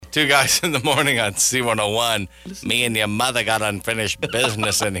Two Guys in the Morning on C101. Me and your mother got unfinished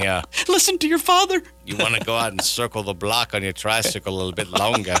business in here. Listen to your father. You want to go out and circle the block on your tricycle a little bit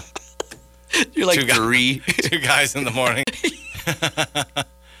longer. You're like 3. Two Guys in the Morning.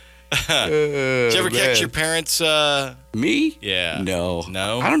 Did you ever catch your parents? Me? Yeah. No.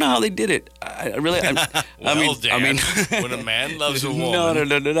 No? I don't know how they did it. I really. Dan, when a man loves a woman.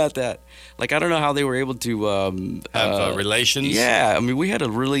 No, not that. Like, I don't know how they were able to have relations. Yeah, I mean, we had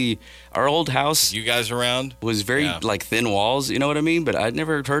our old house. You guys around was very like thin walls. You know what I mean? But I'd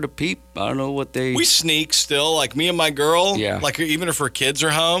never heard a peep. I don't know what they. We sneak still, like me and my girl. Yeah. Like even if her kids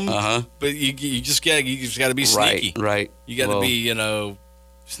are home. But you just got to be sneaky. Right. You got to be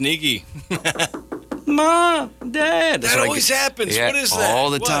sneaky. Mom, Dad. That always happens. Yeah, what is that?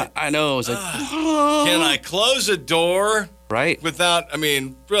 All the time. I know. It's like, can I close a door? Right. Without,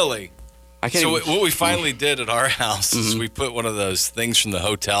 really. I can't. So what we finally did at our house is we put one of those things from the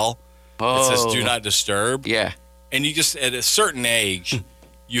hotel that says "Do Not Disturb." Yeah. And you just, at a certain age,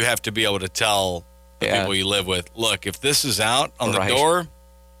 you have to be able to tell the people you live with, look, if this is out on the door.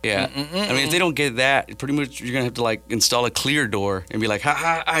 Yeah. I mean, if they don't get that, pretty much you're going to have to, like, install a clear door and be like,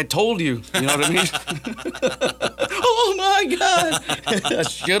 ha, I told you. You know what I mean? Oh, my God. I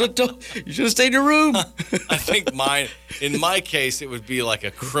should have told you. Should have stayed in your room. I think in my case, it would be like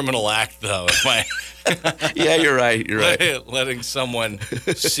a criminal act, though. Yeah, you're right. You're right. Letting someone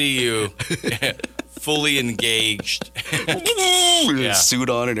see you fully engaged. Yeah.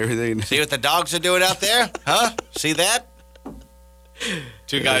 Suit on and everything. See what the dogs are doing out there? Huh? See that?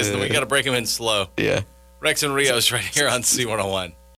 Two Guys, we got to break them in slow. Yeah. Rex and Rios right here on C101.